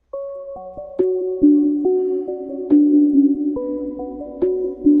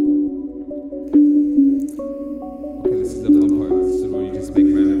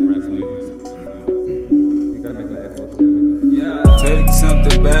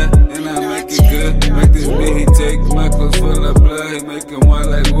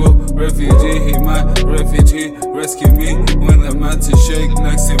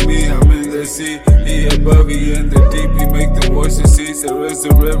sea. He above, he in the deep, he make the voices cease. There is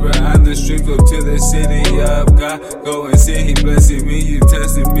a river and the stream go to the city of God. Go and see, he blessing me, you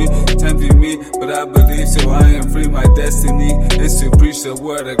testing me, tempting me, but I believe so I am free. My destiny is to preach the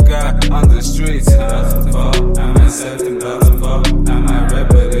word of God on the streets. 10,000 fall, I'm at 7,000 fall. I'm at rap,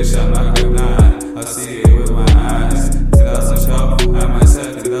 but they shall not go nine. I see it with my eyes. 10,000 fall, I'm at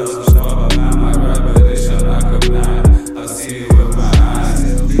 7,000 fall. I'm at rap, but they shall not go nine. I see it with my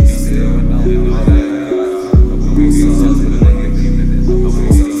eyes. Be still and know that be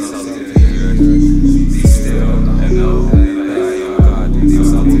still and know that God did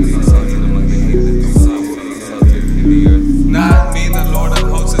something. Not me, the Lord of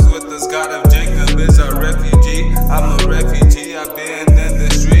hosts is with us. God of Jacob is our refugee. I'm a refugee. I've been in the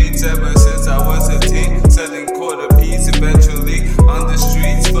streets ever since I was a teen, selling quarter piece. Eventually on the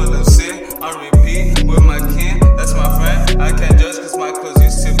streets full of sin, on repeat with my kin. That's my friend. I can't judge cause my clothes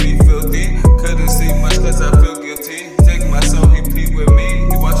used to be filthy. Couldn't sleep much cause I feel guilty. Take my soul, he plead with me.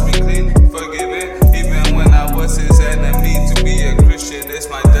 He watched me clean, forgiven. Even when I was his enemy. To be a Christian is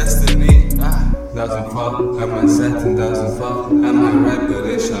my destiny. 10,000 fall, I might set 10,000 fall. I might write, but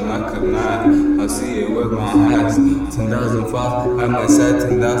it shall not come nigh. I see it with my eyes. 10,000 fall, I might set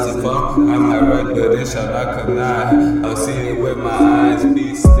 10,000 fall. I might write, but it shall not come nigh. I see it with my eyes.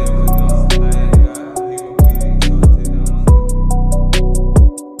 Be still.